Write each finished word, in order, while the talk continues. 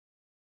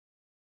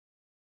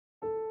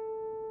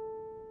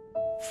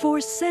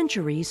For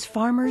centuries,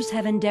 farmers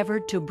have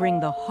endeavored to bring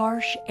the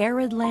harsh,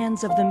 arid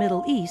lands of the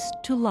Middle East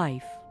to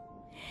life.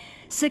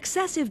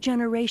 Successive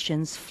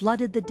generations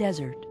flooded the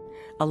desert,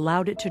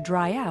 allowed it to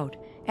dry out,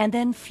 and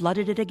then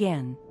flooded it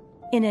again,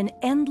 in an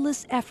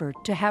endless effort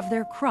to have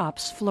their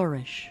crops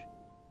flourish.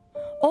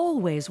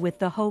 Always with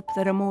the hope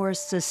that a more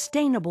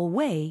sustainable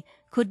way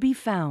could be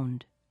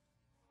found.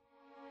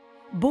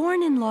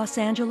 Born in Los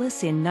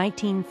Angeles in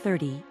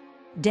 1930,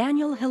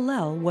 Daniel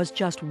Hillel was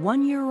just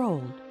 1 year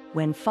old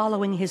when,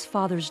 following his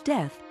father's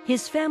death,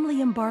 his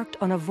family embarked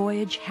on a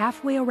voyage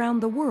halfway around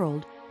the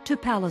world to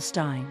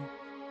Palestine.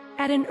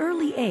 At an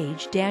early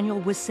age, Daniel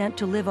was sent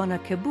to live on a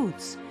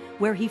kibbutz,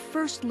 where he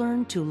first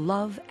learned to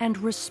love and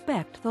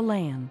respect the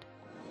land.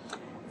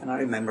 And I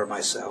remember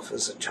myself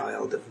as a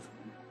child of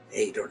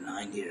 8 or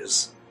 9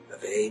 years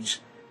of age,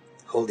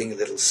 holding a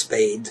little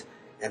spade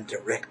and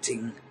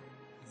directing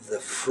the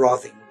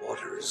frothing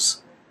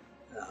waters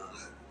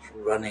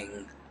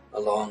running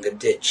along a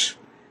ditch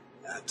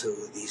to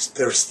these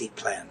thirsty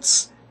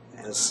plants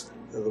as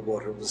the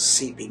water was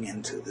seeping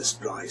into this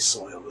dry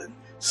soil and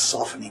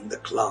softening the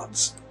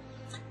clods.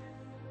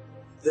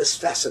 This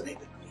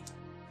fascinated me.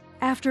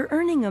 After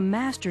earning a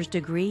master's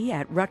degree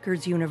at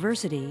Rutgers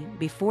University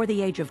before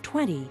the age of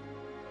 20,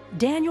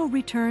 Daniel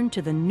returned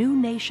to the new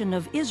nation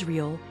of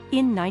Israel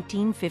in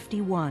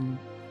 1951.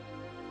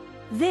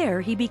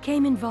 There, he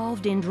became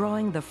involved in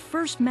drawing the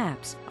first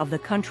maps of the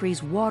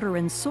country's water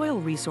and soil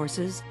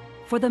resources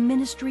for the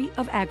Ministry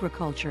of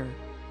Agriculture.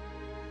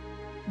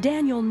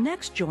 Daniel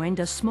next joined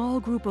a small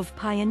group of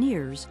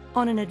pioneers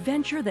on an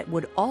adventure that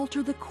would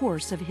alter the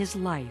course of his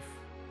life.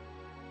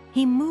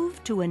 He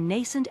moved to a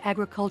nascent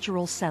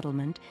agricultural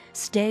settlement,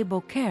 Sde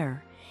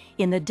Boker,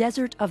 in the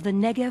desert of the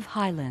Negev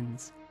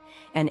highlands,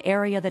 an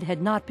area that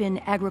had not been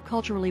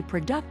agriculturally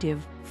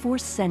productive for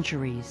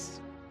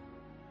centuries.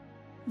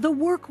 The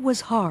work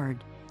was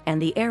hard and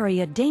the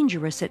area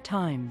dangerous at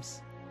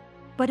times.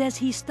 But as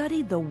he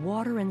studied the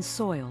water and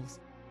soils,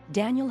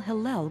 Daniel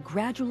Hillel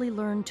gradually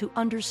learned to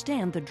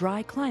understand the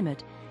dry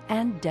climate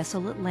and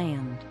desolate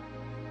land.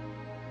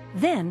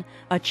 Then,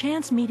 a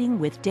chance meeting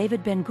with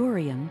David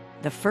Ben-Gurion,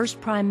 the first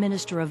Prime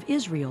Minister of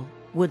Israel,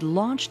 would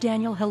launch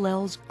Daniel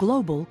Hillel's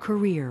global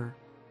career.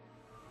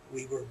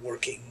 We were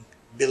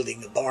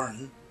building a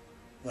barn,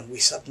 when we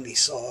suddenly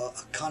saw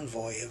a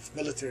convoy of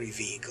military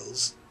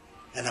vehicles,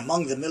 and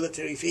among the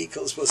military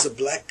vehicles was a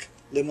black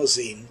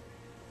limousine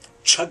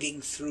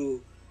chugging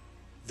through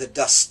the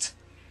dust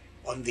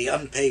on the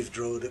unpaved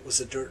road. It was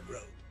a dirt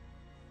road.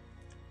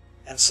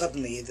 And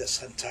suddenly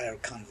this entire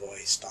convoy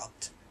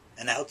stopped,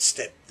 and out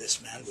stepped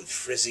this man with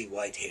frizzy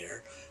white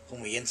hair,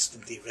 whom we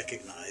instantly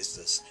recognized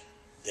as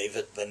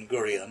David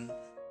Ben-Gurion.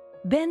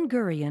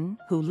 Ben-Gurion,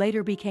 who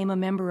later became a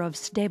member of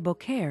Sde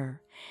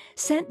Boker,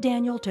 sent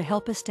Daniel to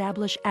help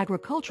establish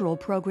agricultural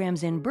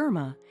programs in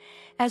Burma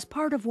as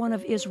part of one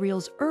of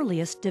Israel's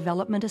earliest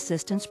development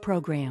assistance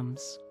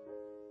programs.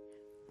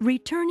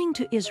 Returning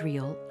to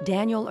Israel,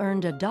 Daniel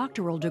earned a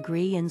doctoral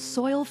degree in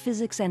soil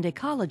physics and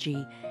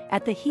ecology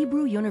at the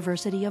Hebrew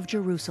University of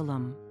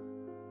Jerusalem.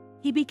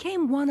 He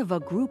became one of a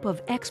group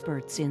of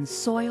experts in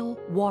soil,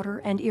 water,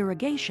 and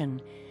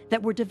irrigation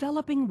that were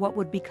developing what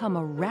would become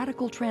a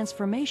radical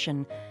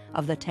transformation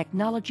of the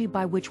technology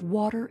by which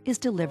water is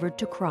delivered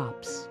to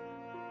crops.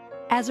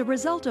 As a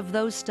result of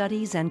those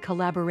studies and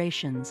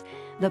collaborations,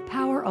 the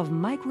power of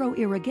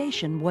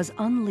micro-irrigation was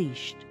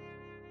unleashed.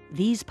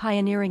 These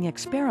pioneering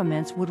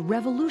experiments would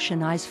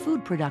revolutionize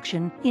food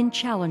production in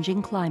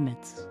challenging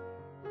climates.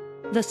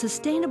 The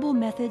sustainable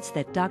methods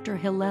that Dr.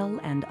 Hillel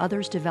and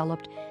others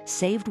developed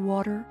saved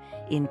water,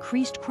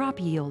 increased crop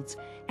yields,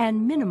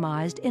 and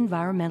minimized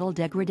environmental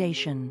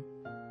degradation.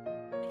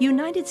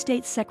 United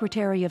States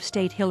Secretary of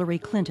State Hillary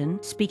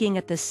Clinton, speaking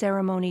at the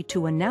ceremony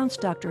to announce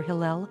Dr.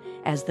 Hillel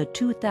as the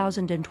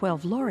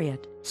 2012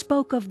 laureate,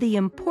 spoke of the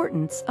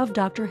importance of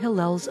Dr.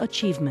 Hillel's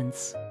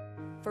achievements.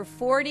 For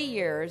 40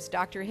 years,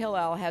 Dr.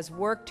 Hillel has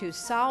worked to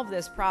solve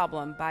this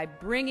problem by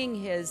bringing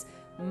his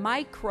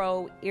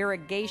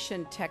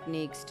micro-irrigation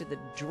techniques to the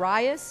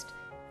driest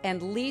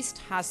and least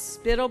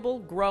hospitable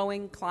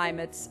growing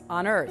climates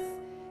on Earth,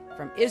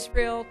 from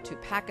Israel to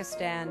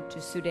Pakistan to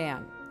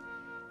Sudan.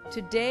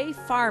 Today,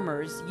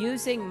 farmers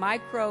using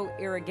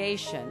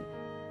micro-irrigation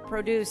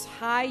produce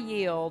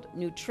high-yield,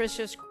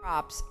 nutritious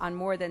crops on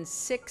more than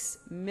 6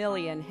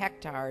 million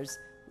hectares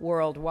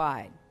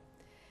worldwide.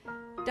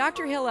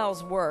 Dr.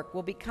 Hillel's work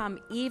will become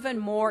even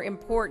more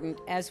important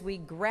as we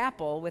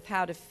grapple with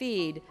how to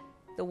feed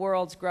the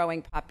world's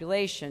growing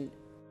population.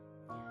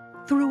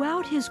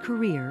 Throughout his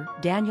career,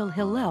 Daniel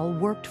Hillel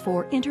worked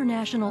for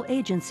international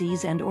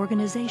agencies and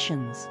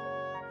organizations,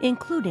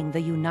 including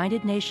the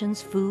United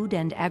Nations Food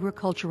and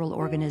Agricultural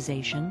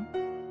Organization,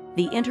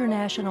 the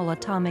International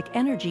Atomic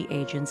Energy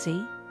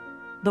Agency,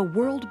 the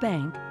World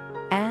Bank,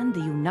 and the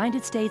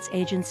United States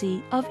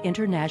Agency of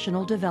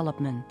International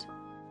Development.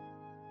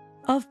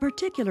 Of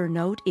particular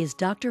note is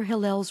Dr.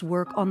 Hillel's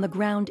work on the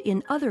ground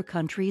in other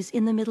countries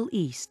in the Middle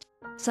East,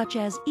 such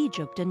as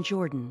Egypt and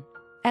Jordan,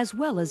 as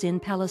well as in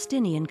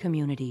Palestinian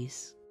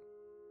communities.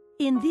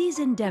 In these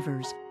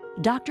endeavors,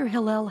 Dr.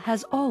 Hillel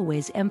has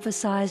always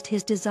emphasized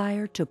his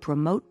desire to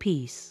promote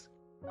peace,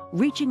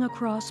 reaching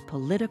across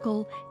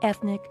political,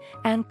 ethnic,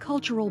 and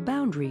cultural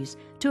boundaries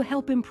to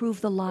help improve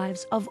the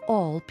lives of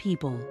all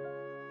people.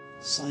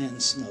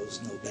 Science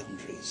knows no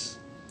boundaries.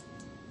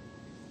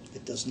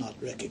 It does not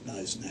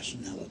recognize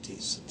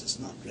nationalities. It does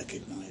not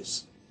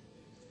recognize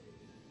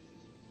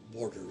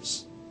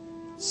borders.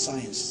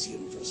 Science is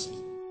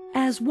universal.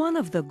 As one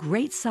of the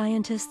great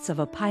scientists of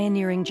a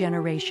pioneering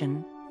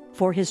generation,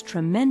 for his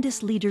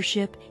tremendous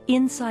leadership,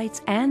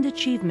 insights, and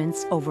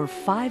achievements over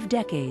 5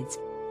 decades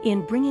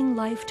in bringing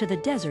life to the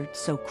desert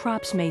so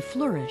crops may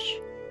flourish,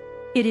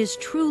 it is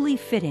truly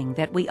fitting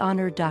that we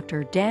honor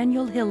Dr.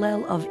 Daniel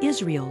Hillel of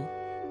Israel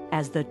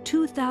as the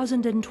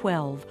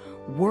 2012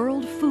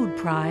 World Food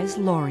Prize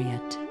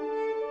Laureate.